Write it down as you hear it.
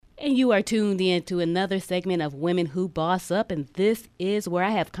And you are tuned in to another segment of Women Who Boss Up, and this is where I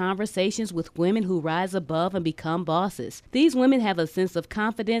have conversations with women who rise above and become bosses. These women have a sense of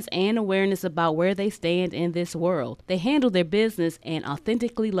confidence and awareness about where they stand in this world. They handle their business and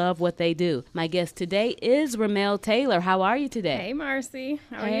authentically love what they do. My guest today is Ramal Taylor. How are you today? Hey, Marcy.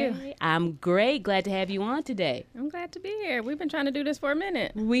 How are you? I'm great. Glad to have you on today. I'm glad to be here. We've been trying to do this for a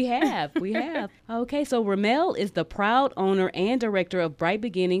minute. We have. Okay, so Ramal is the proud owner and director of Bright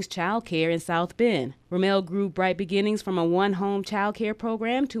Beginnings Child Care in South Bend. Ramal grew Bright Beginnings from a one-home child care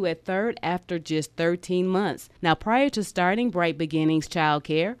program to a third after just 13 months. Now, prior to starting Bright Beginnings Child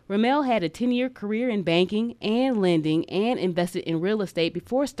Care, Ramal had a 10-year career in banking and lending and invested in real estate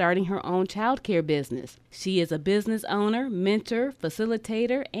before starting her own child care business. She is a business owner, mentor,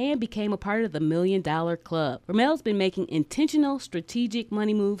 facilitator, and became a part of the $1 Million Club. Ramal's been making intentional, strategic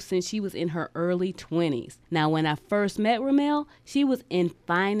money moves since she was in her early 20s. Now, when I first met Ramal, she was in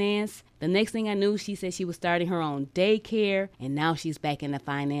finance. The next thing I knew, she said she was starting her own daycare, and now she's back in the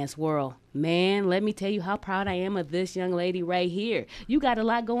finance world. Man, let me tell you how proud I am of this young lady right here. You got a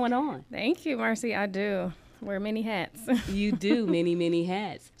lot going on. Thank you, Marcy. I do. Wear many hats. You do, many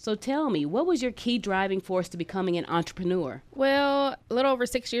hats. So tell me, what was your key driving force to becoming an entrepreneur? Well, a little over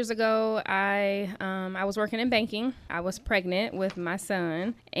 6 years ago, I was working in banking. I was pregnant with my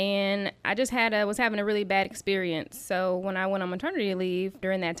son, and I just was having a really bad experience. So when I went on maternity leave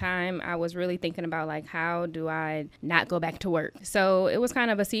during that time, I was really thinking about, like, how do I not go back to work? So it was kind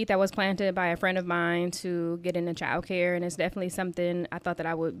of a seed that was planted by a friend of mine to get into childcare, and it's definitely something I thought that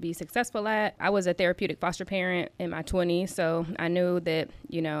I would be successful at. I was a therapeutic foster parent in my 20s, so I knew that,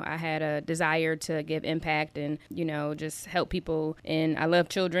 I had a desire to give impact and, just help people, and I love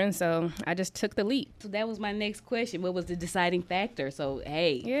children, so I just took the leap. So that was my next question. What was the deciding factor? So,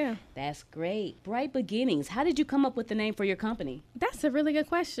 hey, yeah, that's great. Bright Beginnings. How did you come up with the name for your company? That's a really good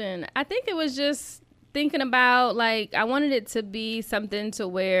question. I think it was just thinking about, like, I wanted it to be something to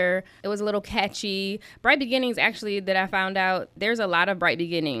where it was a little catchy. Bright Beginnings, actually, that I found out, there's a lot of Bright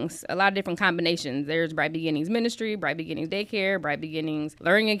Beginnings, a lot of different combinations. There's Bright Beginnings Ministry, Bright Beginnings Daycare, Bright Beginnings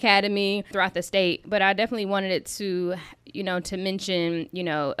Learning Academy throughout the state. But I definitely wanted it to, to mention,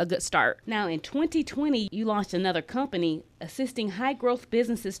 a good start. Now, in 2020, you launched another company assisting high-growth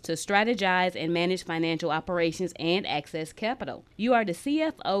businesses to strategize and manage financial operations and access capital. You are the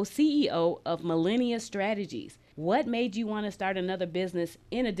CEO of Millennia Strategies. What made you want to start another business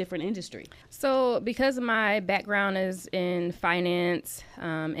in a different industry? So because my background is in finance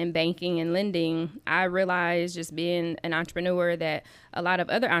and banking and lending, I realized, just being an entrepreneur, that a lot of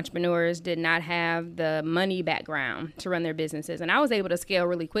other entrepreneurs did not have the money background to run their businesses. And I was able to scale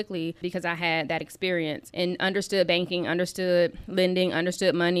really quickly because I had that experience and understood banking, understood lending,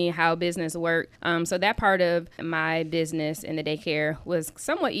 understood money, how business worked. So that part of my business in the daycare was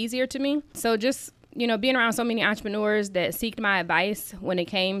somewhat easier to me. So just being around so many entrepreneurs that seeked my advice when it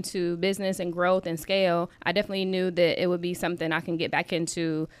came to business and growth and scale, I definitely knew that it would be something I can get back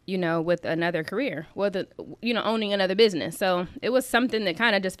into, with another career, owning another business. So it was something that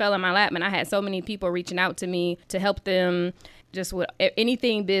kind of just fell in my lap, and I had so many people reaching out to me to help them just with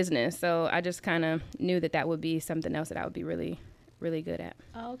anything business. So I just kind of knew that would be something else that I would be really, really good at.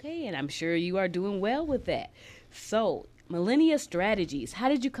 Okay, and I'm sure you are doing well with that. So, Millennia Strategies. How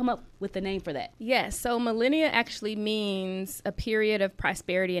did you come up with the name for that? Yes, so millennia actually means a period of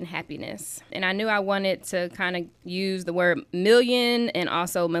prosperity and happiness. And I knew I wanted to kind of use the word million and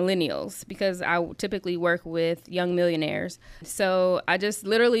also millennials, because I typically work with young millionaires. So I just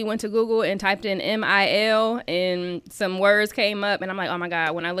literally went to Google and typed in MIL, and some words came up, and I'm like, oh my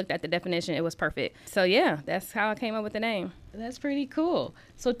God, when I looked at the definition, it was perfect. So yeah, that's how I came up with the name. That's pretty cool.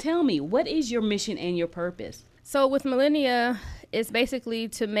 So tell me, what is your mission and your purpose? So with Millennia, it's basically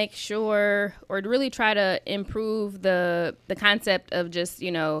to make sure, or to really try to improve the concept of just,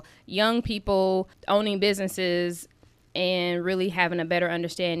 young people owning businesses and really having a better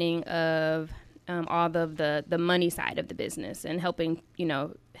understanding of all of the money side of the business and helping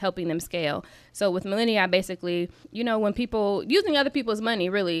them scale. So with Millennia, I basically, when people using other people's money,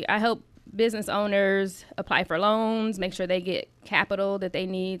 really, I help business owners apply for loans, make sure they get capital that they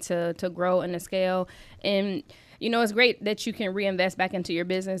need to grow and to scale. And, it's great that you can reinvest back into your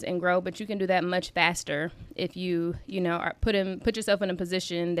business and grow, but you can do that much faster if you, put yourself in a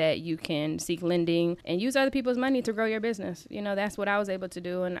position that you can seek lending and use other people's money to grow your business. That's what I was able to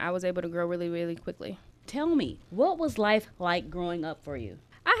do, and I was able to grow really, really quickly. Tell me, what was life like growing up for you?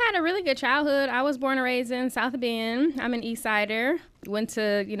 I had a really good childhood. I was born and raised in South Bend. I'm an East Sider. went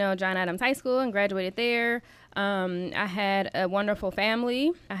to, John Adams High School and graduated there. I had a wonderful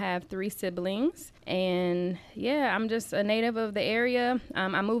family. I have 3 siblings. And yeah, I'm just a native of the area.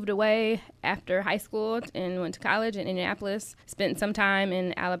 I moved away after high school and went to college in Indianapolis. Spent some time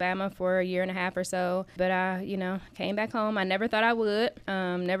in Alabama for a year and a half or so. But I, came back home. I never thought I would.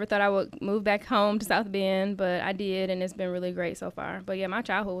 Never thought I would move back home to South Bend, but I did, and it's been really great so far. But yeah, my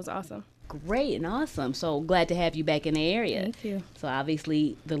childhood was awesome. Great and awesome. So glad to have you back in the area. Thank you. So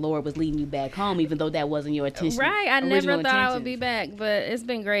obviously the Lord was leading you back home, even though that wasn't your intention. Right. I never thought I would be back, but it's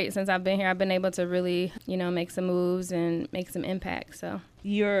been great since I've been here. I've been able to really, make some moves and make some impact. So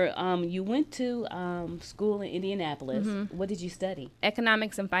you went to school in Indianapolis. Mm-hmm. What did you study?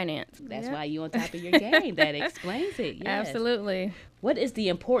 Economics and finance. That's why you're on top of your game. That explains it. Yes. Absolutely. What is the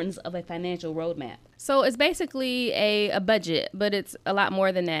importance of a financial roadmap? So it's basically a budget, but it's a lot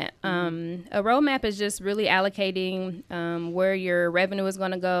more than that. A roadmap is just really allocating where your revenue is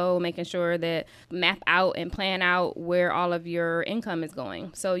going to go, making sure that map out and plan out where all of your income is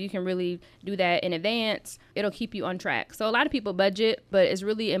going. So you can really do that in advance. It'll keep you on track. So a lot of people budget, but it's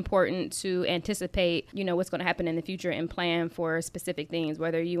really important to anticipate, what's going to happen in the future and plan for specific things,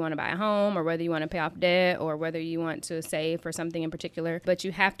 whether you want to buy a home or whether you want to pay off debt or whether you want to save for something in particular. But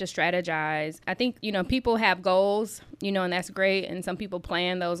you have to strategize. I think, people have goals, and that's great. And some people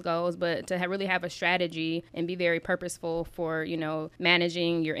plan those goals, but to really have a strategy and be very purposeful for,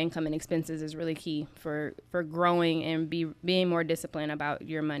 managing your income and expenses is really key for growing and being more disciplined about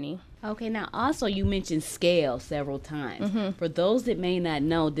your money. Okay, now also you mentioned scale several times. Mm-hmm. For those that may not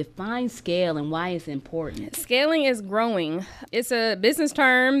know, define scale and why it's important. Scaling is growing. It's a business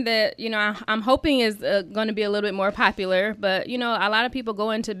term that, I'm hoping is going to be a little bit more popular. But, a lot of people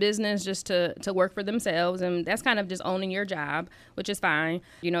go into business just to work for themselves. And that's kind of just owning your job, which is fine.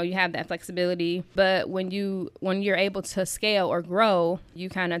 You have that flexibility. But when you're able to scale or grow, you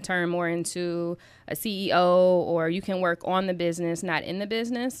kind of turn more into a CEO, or you can work on the business, not in the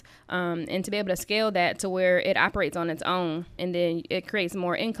business, and to be able to scale that to where it operates on its own. And then it creates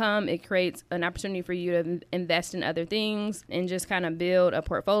more income. It creates an opportunity for you to invest in other things and just kind of build a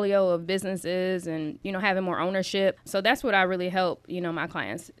portfolio of businesses and, having more ownership. So that's what I really help, my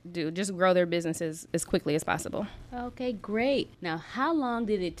clients do, just grow their businesses as quickly as possible. Okay, great. Now, how long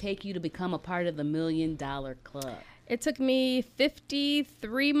did it take you to become a part of the $1 Million Club? It took me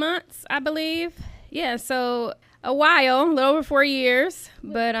 53 months, I believe. Yeah, so a while, a little over 4 years,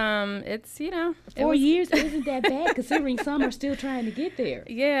 but it's 4 years isn't that bad considering some are still trying to get there.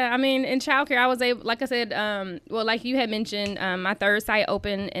 Yeah, I mean, in childcare, I was able, like I said, like you had mentioned, my 3rd site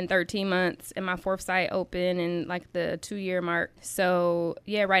opened in 13 months and my 4th site opened in like the 2-year mark. So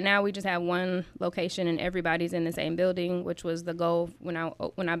yeah, right now we just have 1 location and everybody's in the same building, which was the goal when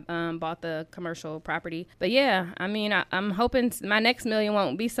I bought the commercial property. But yeah, I mean, I'm hoping my next million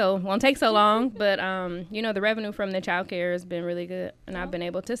won't take so long, but the revenue from the childcare has been really good, and I've been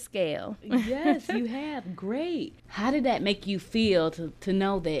able to scale. Yes, you have. Great. How did that make you feel to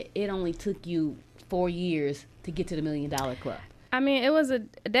know that it only took you 4 years to get to the $1 Million Club? I mean, it was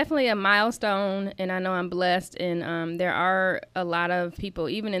definitely a milestone, and I know I'm blessed. And there are a lot of people,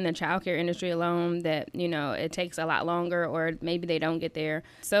 even in the childcare industry alone, that it takes a lot longer, or maybe they don't get there.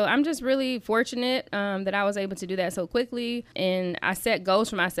 So I'm just really fortunate that I was able to do that so quickly, and I set goals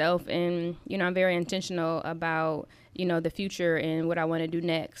for myself, and I'm very intentional about the future and what I want to do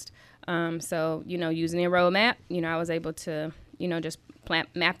next. So using a roadmap, I was able to just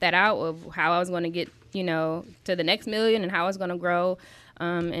map that out of how I was going to get to the next million and how it's going to grow.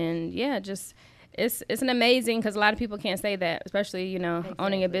 And yeah, just it's an amazing, because a lot of people can't say that, especially, exactly.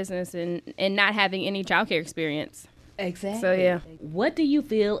 Owning a business and not having any childcare experience. Exactly. So yeah. What do you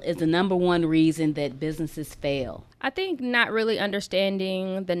feel is the number one reason that businesses fail? I think not really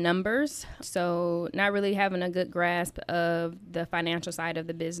understanding the numbers. So not really having a good grasp of the financial side of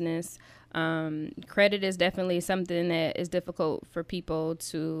the business. Credit is definitely something that is difficult for people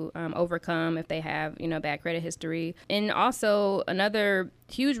to overcome if they have, bad credit history. And also another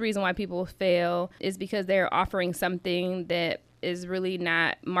huge reason why people fail is because they're offering something that is really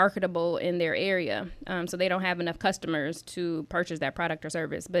not marketable in their area. So they don't have enough customers to purchase that product or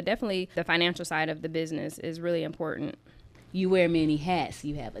service. But definitely the financial side of the business is really important. You wear many hats.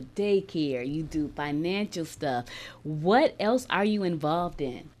 You have a daycare. You do financial stuff. What else are you involved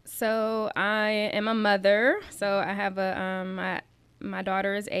in? So I am a mother. So I have my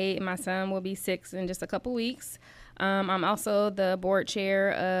daughter is 8. My son will be 6 in just a couple weeks. I'm also the board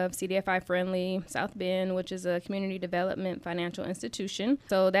chair of CDFI Friendly South Bend, which is a community development financial institution.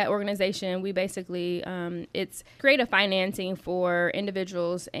 So that organization, we basically, it's creative financing for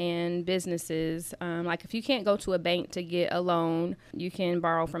individuals and businesses. Like if you can't go to a bank to get a loan, you can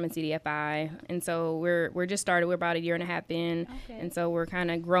borrow from a CDFI. And so we're just started. We're about a year and a half in. Okay. And so we're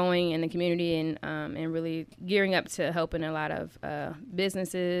kind of growing in the community and really gearing up to helping a lot of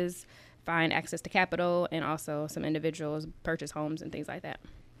businesses find access to capital, and also some individuals purchase homes and things like that.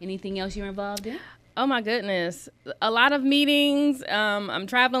 Anything else you're involved in? Oh my goodness, a lot of meetings. I'm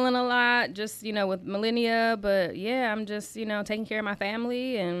traveling a lot, just with millennia. But yeah, I'm just taking care of my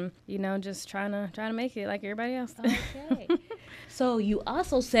family and just trying to make it like everybody else. Okay. So you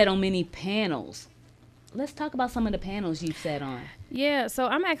also sat on many panels. Let's talk about some of the panels you've sat on. Yeah, so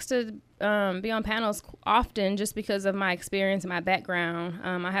I'm asked to be on panels often just because of my experience and my background.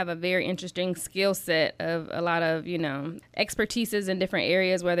 I have a very interesting skill set of a lot of, expertises in different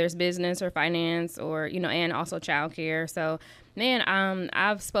areas, whether it's business or finance or, and also childcare. So, man,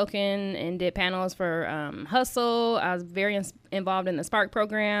 I've spoken and did panels for Hustle. I was very involved in the Spark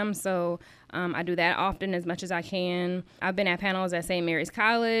program, so I do that often as much as I can. I've been at panels at St. Mary's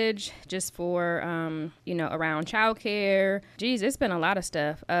College just for, around childcare. Geez, it's been a lot of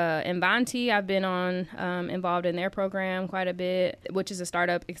stuff. In Bonte, I've been involved in their program quite a bit, which is a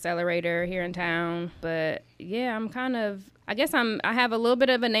startup accelerator here in town. But yeah, I have a little bit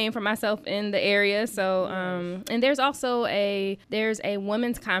of a name for myself in the area. So, and there's also a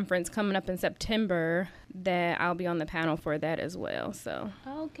women's conference coming up in September that I'll be on the panel for that as well. So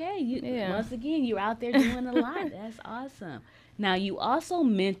okay, once again, you're out there doing a lot. That's awesome. Now, you also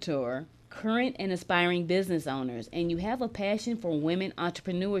mentor current and aspiring business owners, and you have a passion for women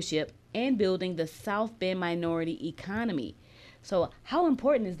entrepreneurship and building the South Bend minority economy. So how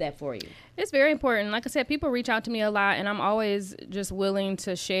important is that for you? It's very important. Like I said, people reach out to me a lot, and I'm always just willing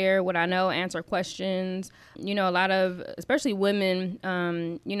to share what I know, answer questions. A lot of, especially women,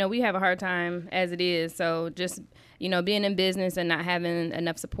 we have a hard time as it is. So just, being in business and not having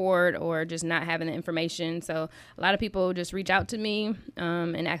enough support or just not having the information. So a lot of people just reach out to me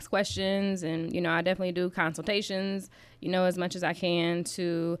and ask questions. And, I definitely do consultations, as much as I can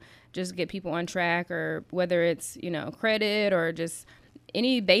to just get people on track, or whether it's, credit or just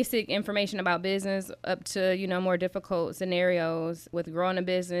any basic information about business up to, more difficult scenarios with growing a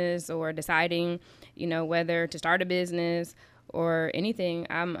business or deciding, whether to start a business or anything.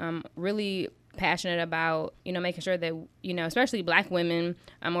 I'm really passionate about, making sure that, especially Black women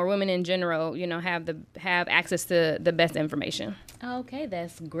or women in general, have access to the best information. Okay,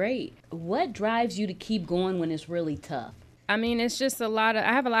 that's great. What drives you to keep going when it's really tough? I mean, it's just I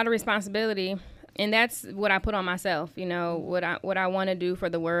have a lot of responsibility, and that's what I put on myself. What I want to do for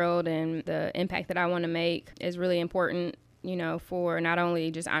the world and the impact that I want to make is really important, for not only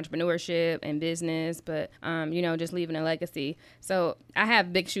just entrepreneurship and business, but, just leaving a legacy. So I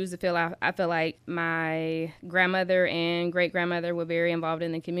have big shoes to fill. I feel like my grandmother and great-grandmother were very involved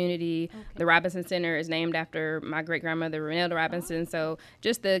in the community. Okay. The Robinson Center is named after my great-grandmother, Ramal Robinson. Oh. So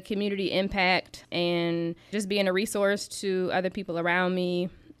just the community impact and just being a resource to other people around me,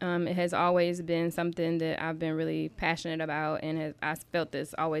 it has always been something that I've been really passionate about, and I felt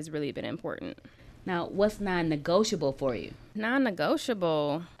this always really been important. Now, what's non-negotiable for you?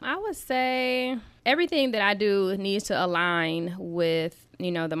 Non-negotiable, I would say everything that I do needs to align with,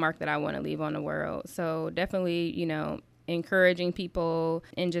 the mark that I want to leave on the world. So definitely, encouraging people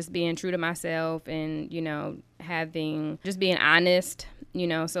and just being true to myself and, just being honest.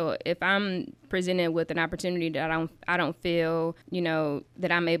 So if I'm presented with an opportunity that I don't feel,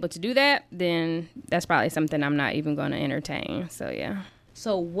 that I'm able to do that, then that's probably something I'm not even going to entertain. So, yeah.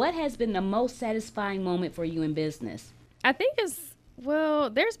 So what has been the most satisfying moment for you in business? I think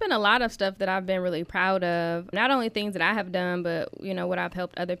there's been a lot of stuff that I've been really proud of. Not only things that I have done, but, what I've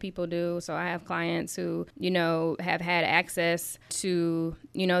helped other people do. So I have clients who, have had access to,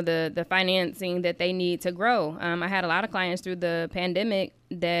 the financing that they need to grow. I had a lot of clients through the pandemic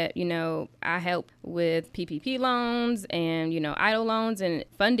that, I helped with PPP loans and, EIDL loans and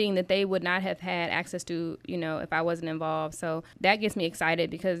funding that they would not have had access to, if I wasn't involved. So that gets me excited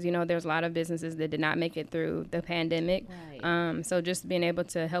because, there's a lot of businesses that did not make it through the pandemic. Right. So so just being able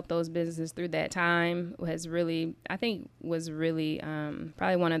to help those businesses through that time was really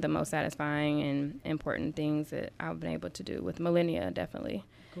probably one of the most satisfying and important things that I've been able to do with Millennia, definitely.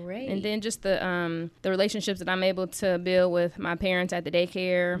 Great. And then just the relationships that I'm able to build with my parents at the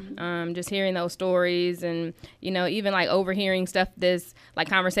daycare, just hearing those stories and, even like overhearing stuff, this like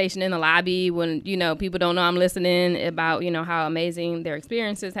conversation in the lobby when, people don't know I'm listening about, how amazing their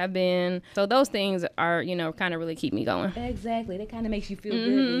experiences have been. So those things are, kind of really keep me going. Exactly. That kind of makes you feel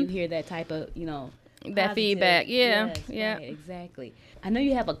good when you hear that type of, that positive feedback. Yeah. Yes, yeah. Right, exactly. I know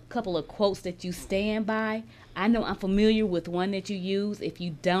you have a couple of quotes that you stand by. I know I'm familiar with one that you use. If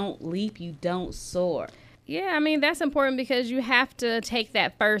you don't leap, you don't soar. Yeah, I mean, that's important because you have to take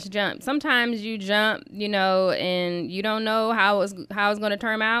that first jump. Sometimes you jump, and you don't know how it's going to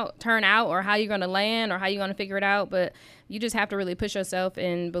turn out or how you're going to land or how you're going to figure it out. But you just have to really push yourself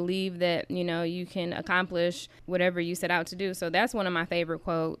and believe that, you can accomplish whatever you set out to do. So that's one of my favorite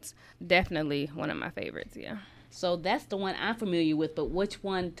quotes. Definitely one of my favorites, yeah. So that's the one I'm familiar with, but which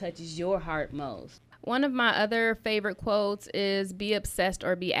one touches your heart most? One of my other favorite quotes is be obsessed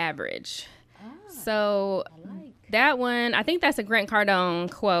or be average. So that one, I think that's a Grant Cardone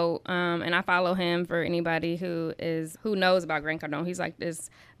quote, and I follow him for anybody who knows about Grant Cardone. He's like this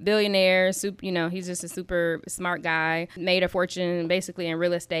billionaire, he's just a super smart guy, made a fortune basically in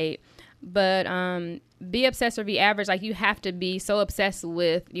real estate. But be obsessed or be average, like you have to be so obsessed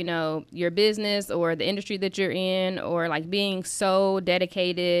with, your business or the industry that you're in, or like being so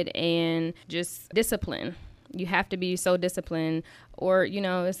dedicated and just disciplined. You have to be so disciplined or,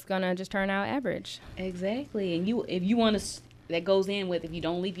 it's going to just turn out average. Exactly. And if you want to, that goes in with if you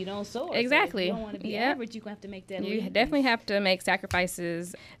don't leap, you don't soar. Exactly. So if you don't want to be average, you're going to have to make that leap. You definitely have to make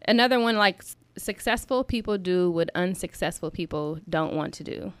sacrifices. Another one, like successful people do what unsuccessful people don't want to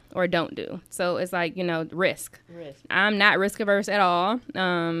do or don't do. So it's like, risk. I'm not risk averse at all.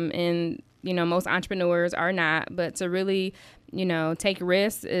 And, most entrepreneurs are not. But to really take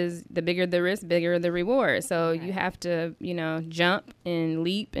risks is the bigger the risk, bigger the reward. So you have to, jump and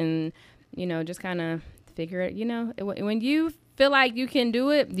leap and, just kind of figure it, when you feel like you can do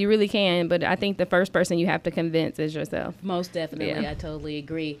it, you really can. But I think the first person you have to convince is yourself. Most definitely. Yeah. I totally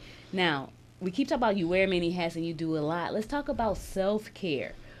agree. Now, we keep talking about you wear many hats and you do a lot. Let's talk about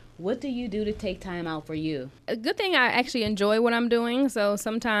self-care. What do you do to take time out for you? A good thing, I actually enjoy what I'm doing. So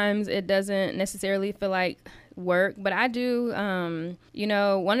sometimes it doesn't necessarily feel like work, but I do,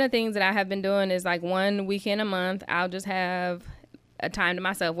 one of the things that I have been doing is like one weekend a month, I'll just have a time to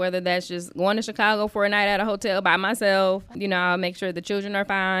myself, whether that's just going to Chicago for a night at a hotel by myself. I'll make sure the children are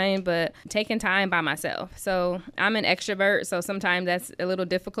fine, but taking time by myself. So I'm an extrovert, so sometimes that's a little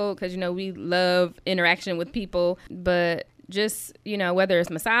difficult because, we love interaction with people, but just, whether it's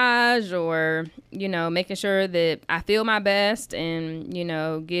massage or, making sure that I feel my best and,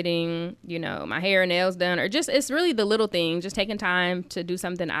 getting, my hair and nails done, or just, it's really the little things, just taking time to do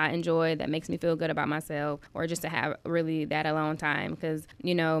something I enjoy that makes me feel good about myself, or just to have really that alone time. Because,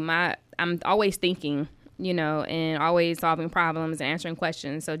 I'm always thinking, and always solving problems and answering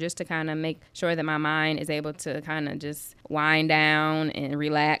questions. So just to kind of make sure that my mind is able to kind of just wind down and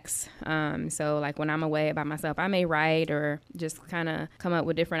relax. So like when I'm away by myself, I may write or just kind of come up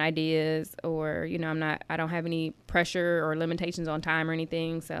with different ideas, or, I don't have any pressure or limitations on time or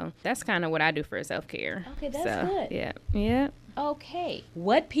anything. So that's kind of what I do for self-care. Okay, that's good. Yeah. Yeah. Okay.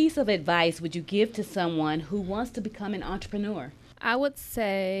 What piece of advice would you give to someone who wants to become an entrepreneur? I would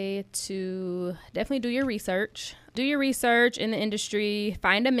say to definitely do your research. Do your research in the industry.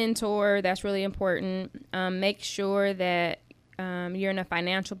 Find a mentor. That's really important. Make sure that you're in a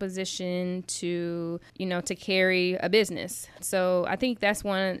financial position to, to carry a business. So I think that's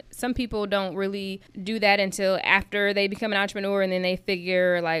some people don't really do that until after they become an entrepreneur, and then they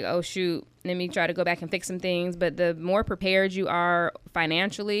figure like, oh, shoot, let me try to go back and fix some things. But the more prepared you are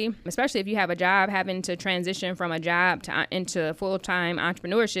financially, especially if you have a job, having to transition from a job into full-time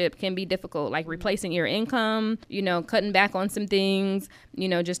entrepreneurship can be difficult, like replacing your income, cutting back on some things,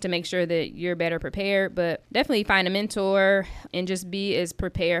 just to make sure that you're better prepared. But definitely find a mentor and just be as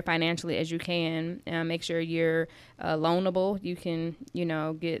prepared financially as you can. Make sure you're loanable. You can,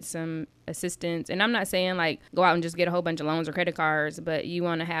 get some assistance. And I'm not saying like go out and just get a whole bunch of loans or credit cards, but you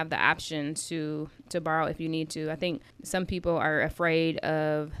want to have the option to borrow if you need to. I think some people are afraid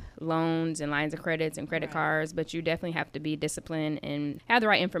of loans and lines of credits and credit cards, but you definitely have to be disciplined and have the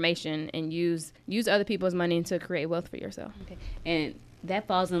right information and use other people's money to create wealth for yourself. Okay. And that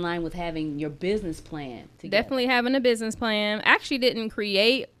falls in line with having your business plan together. Definitely having a business plan. I actually didn't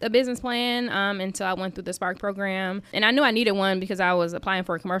create a business plan until I went through the Spark program. And I knew I needed one because I was applying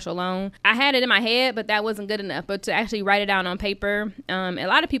for a commercial loan. I had it in my head, but that wasn't good enough. But to actually write it down on paper, a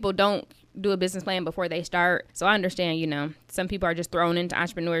lot of people don't do a business plan before they start. So I understand, some people are just thrown into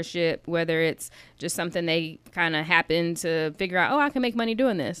entrepreneurship, whether it's just something they kind of happen to figure out, I can make money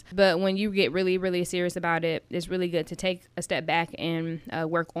doing this. But when you get really, really serious about it, it's really good to take a step back and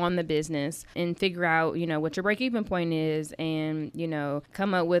work on the business and figure out, what your break-even point is and,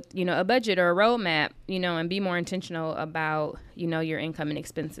 come up with, a budget or a roadmap, and be more intentional about, your income and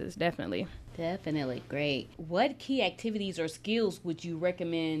expenses. Definitely. Definitely. Great. What key activities or skills would you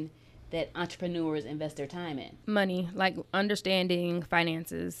recommend that entrepreneurs invest their time in? Money, like understanding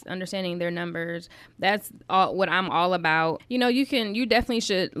finances, understanding their numbers. That's all what I'm all about. You definitely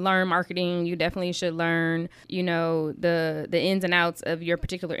should learn marketing. You definitely should learn, the ins and outs of your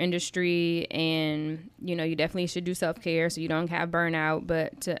particular industry. And, you definitely should do self-care so you don't have burnout.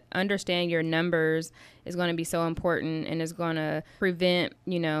 But to understand your numbers is going to be so important and is going to prevent,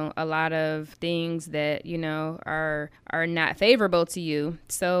 a lot of things that, are not favorable to you.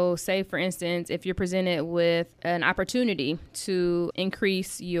 So say, for instance, if you're presented with an opportunity to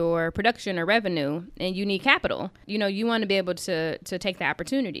increase your production or revenue and you need capital, you want to be able to take the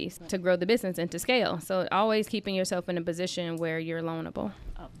opportunities to grow the business and to scale. So always keeping yourself in a position where you're loanable.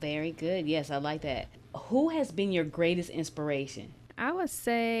 Oh, very good. Yes, I like that. Who has been your greatest inspiration? I would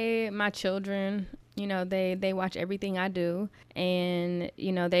say my children. They watch everything I do, and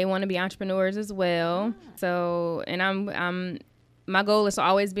they want to be entrepreneurs as well. So, and I'm my goal is to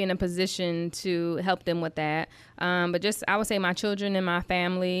always be in a position to help them with that. But just, I would say my children and my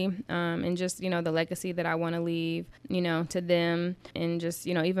family, and just, the legacy that I want to leave, to them, and just,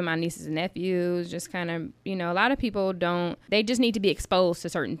 even my nieces and nephews, just kind of, a lot of people they just need to be exposed to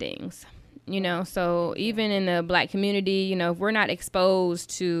certain things. So even in the Black community, if we're not exposed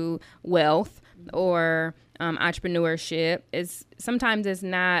to wealth or entrepreneurship, sometimes it's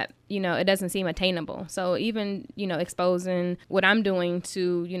not, it doesn't seem attainable. So even, exposing what I'm doing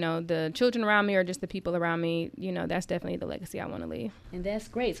to, the children around me or just the people around me, that's definitely the legacy I want to leave. And that's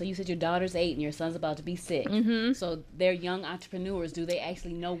great. So you said your daughter's 8 and your son's about to be 6. Mm-hmm. So they're young entrepreneurs. Do they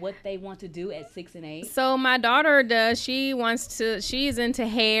actually know what they want to do at 6 and 8? So my daughter does. She's into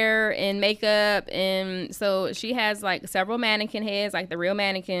hair and makeup. And so she has like several mannequin heads, like the real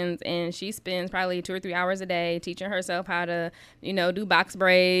mannequins. And she spends probably 2 or 3 hours a day teaching herself how to, do box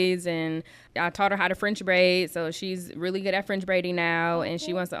braids. And I taught her how to French braid. So she's really good at French braiding now. And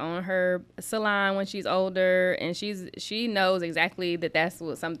she wants to own her salon when she's older. And she knows exactly that's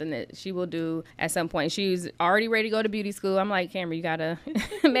something that she will do at some point. She's already ready to go to beauty school. I'm like, Cameron, you gotta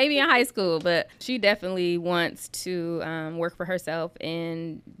maybe in high school, but she definitely wants to work for herself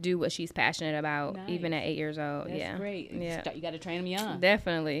and do what she's passionate about. Nice. Even at 8 years old. That's great. Yeah, you got to train them young.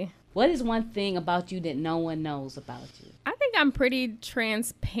 Definitely. What is one thing about you that no one knows about you? I think I'm pretty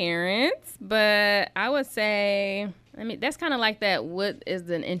transparent, but I would say, that's kind of like that what is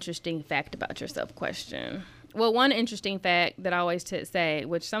an interesting fact about yourself question. Well, one interesting fact that I always say,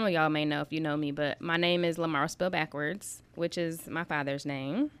 which some of y'all may know if you know me, but my name is Lamar spelled backwards, which is my father's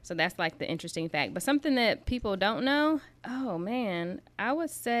name. So that's like the interesting fact. But something that people don't know, I would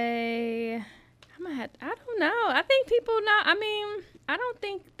say, I don't know. I think people know. I don't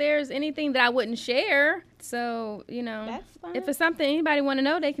think there's anything that I wouldn't share. So, That's fine. If it's something anybody want to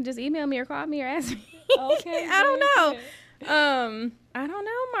know, they can just email me or call me or ask me. Okay. I don't know. I don't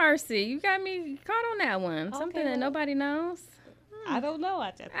know, Marcy. You got me caught on that one. Okay, something that nobody knows. I don't know.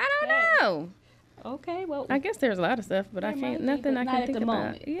 I don't know. Okay, well, I guess there's a lot of stuff, but I can't. Nothing I can think about.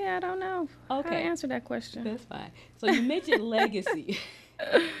 Moment. Yeah, I don't know. Okay, how to answer that question. That's fine. So you mentioned legacy.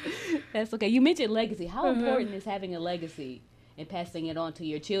 That's okay. You mentioned legacy. How important is having a legacy and passing it on to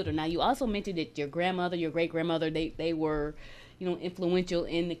your children? Now, you also mentioned that your grandmother, your great grandmother, they were, influential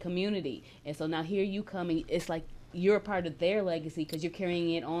in the community, and so now here you come, and it's like you're a part of their legacy because you're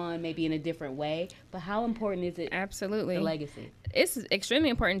carrying it on maybe in a different way. But how important is it? Absolutely. The legacy. It's extremely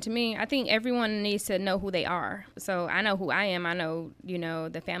important to me. I think everyone needs to know who they are. So I know who I am. I know,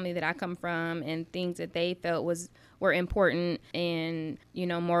 the family that I come from and things that they felt were important, and,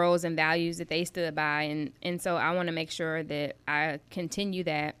 morals and values that they stood by. And so I want to make sure that I continue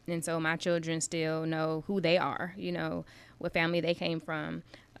that. And so my children still know who they are, what family they came from,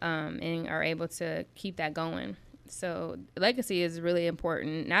 and are able to keep that going. So legacy is really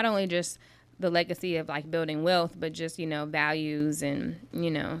important, not only just the legacy of like building wealth, but just, values and,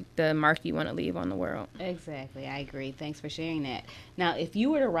 the mark you want to leave on the world. Exactly. I agree. Thanks for sharing that. Now, if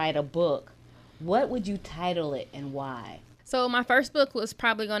you were to write a book, what would you title it and why? So my first book was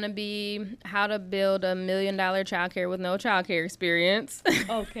probably going to be How to Build $1 Million Childcare with No Childcare Experience.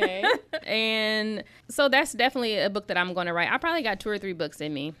 Okay. And so that's definitely a book that I'm going to write. I probably got 2 or 3 books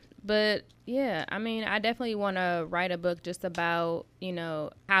in me. But yeah, I mean, I definitely want to write a book just about,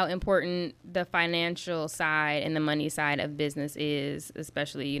 how important the financial side and the money side of business is,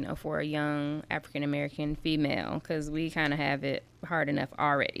 especially, for a young African-American female, because we kind of have it hard enough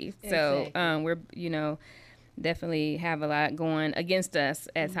already. Exactly. So we're, definitely have a lot going against us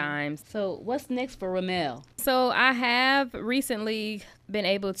at times. So what's next for Ramal? So I have recently been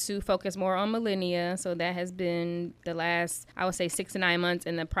able to focus more on millennia. So that has been the last, I would say, 6 to 9 months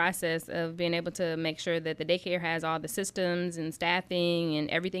in the process of being able to make sure that the daycare has all the systems and staffing and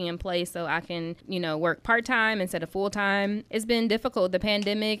everything in place so I can, work part-time instead of full-time. It's been difficult. The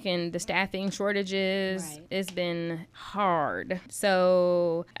pandemic and the staffing shortages, Right. It's been hard.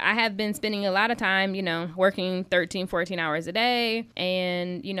 So I have been spending a lot of time, working 13, 14 hours a day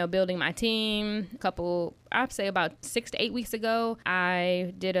and, building my team. I'd say about 6 to 8 weeks ago,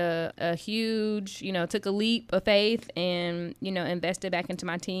 I did a huge, took a leap of faith and, invested back into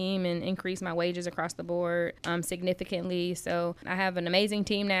my team and increased my wages across the board significantly. So I have an amazing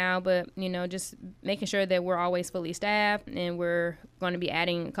team now, but, just making sure that we're always fully staffed, and we're going to be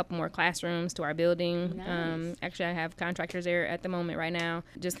adding a couple more classrooms to our building. Nice. Actually, I have contractors there at the moment right now,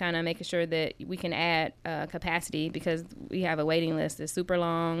 just kind of making sure that we can add capacity, because we have a waiting list that's super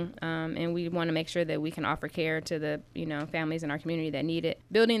long, and we want to make sure that we can offer care to the families in our community that need it.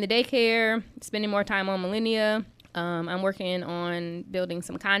 Building the daycare, spending more time on millennia. I'm working on building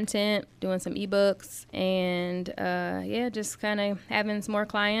some content, doing some ebooks, and just kind of having some more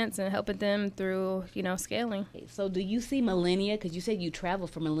clients and helping them through scaling. So do you see millennia, because you said you travel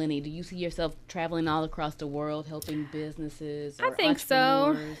for millennia, do you see yourself traveling all across the world helping businesses or I think so.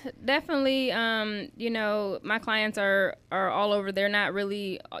 entrepreneurs? Definitely. My clients are all over. They're not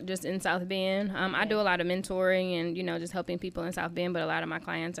really just in South Bend. I do a lot of mentoring and just helping people in South Bend, but a lot of my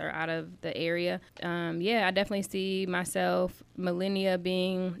clients are out of the area. I definitely see myself, millennia,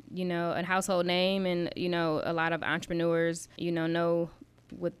 being a household name, and a lot of entrepreneurs know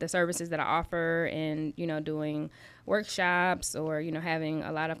with the services that I offer, and doing workshops or having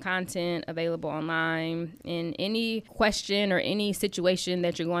a lot of content available online. In any question or any situation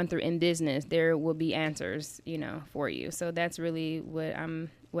that you're going through in business, there will be answers for you. So that's really what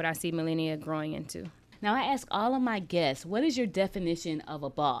I see millennia growing into. Now, I ask all of my guests, what is your definition of a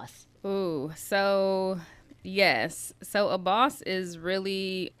boss? Yes. So a boss is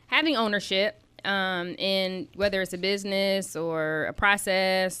really having ownership in whether it's a business or a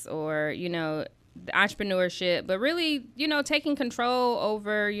process or, the entrepreneurship, but really, taking control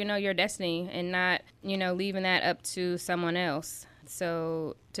over, your destiny and not, leaving that up to someone else.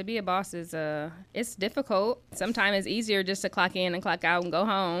 So to be a boss it's difficult. Sometimes it's easier just to clock in and clock out and go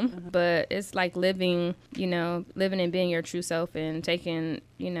home, but it's like living and being your true self and taking,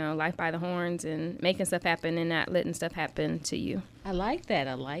 life by the horns and making stuff happen and not letting stuff happen to you. I like that.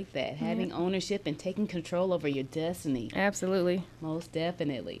 Having ownership and taking control over your destiny. Absolutely. Most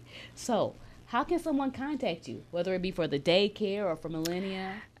definitely. So how can someone contact you, whether it be for the daycare or for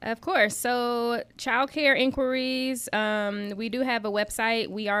millennia? Of course. So childcare inquiries, we do have a website,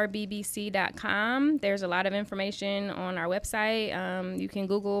 wearebbc.com. There's a lot of information on our website. You can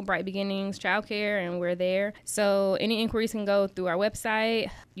Google Bright Beginnings Childcare, and we're there. So any inquiries can go through our website.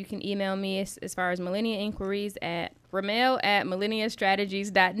 You can email me as far as millennia inquiries at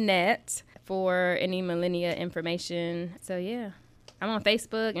ramal@millenniastrategies.net for any millennia information. So yeah, I'm on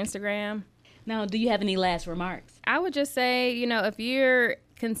Facebook, Instagram. Now, do you have any last remarks? I would just say, if you're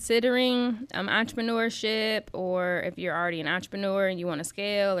considering entrepreneurship, or if you're already an entrepreneur and you want to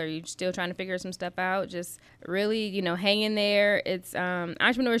scale, or you're still trying to figure some stuff out, just really, hang in there. It's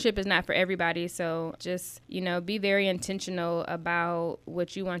entrepreneurship is not for everybody. So just, be very intentional about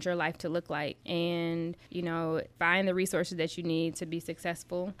what you want your life to look like, and, find the resources that you need to be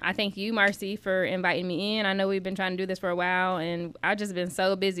successful. I thank you, Marcy, for inviting me in. I know we've been trying to do this for a while, and I've just been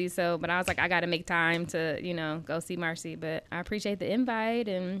so busy. But I was like, I got to make time to, go see Marcy. But I appreciate the invite,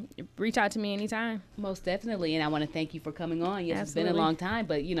 and reach out to me anytime. Most definitely. And I want to thank you for coming on. Yes, Absolutely. It's been a long time,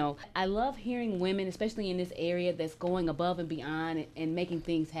 but I love hearing women, especially in this area, that's going above and beyond and making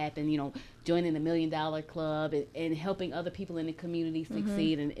things happen, joining the $1 Million Club and helping other people in the community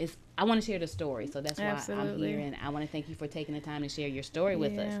succeed. And I want to share the story. So that's why Absolutely. I'm here, and I want to thank you for taking the time to share your story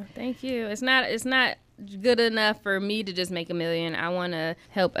with us. Thank you. It's not good enough for me to just make $1 million. I want to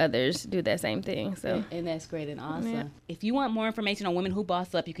help others do that same thing. So, and that's great and awesome. Yeah. If you want more information on Women Who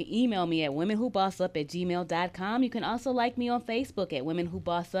Boss Up, you can email me at womenwhobossup@gmail.com. You can also like me on Facebook at Women Who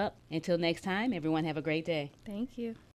Boss Up. Until next time, everyone have a great day. thank you.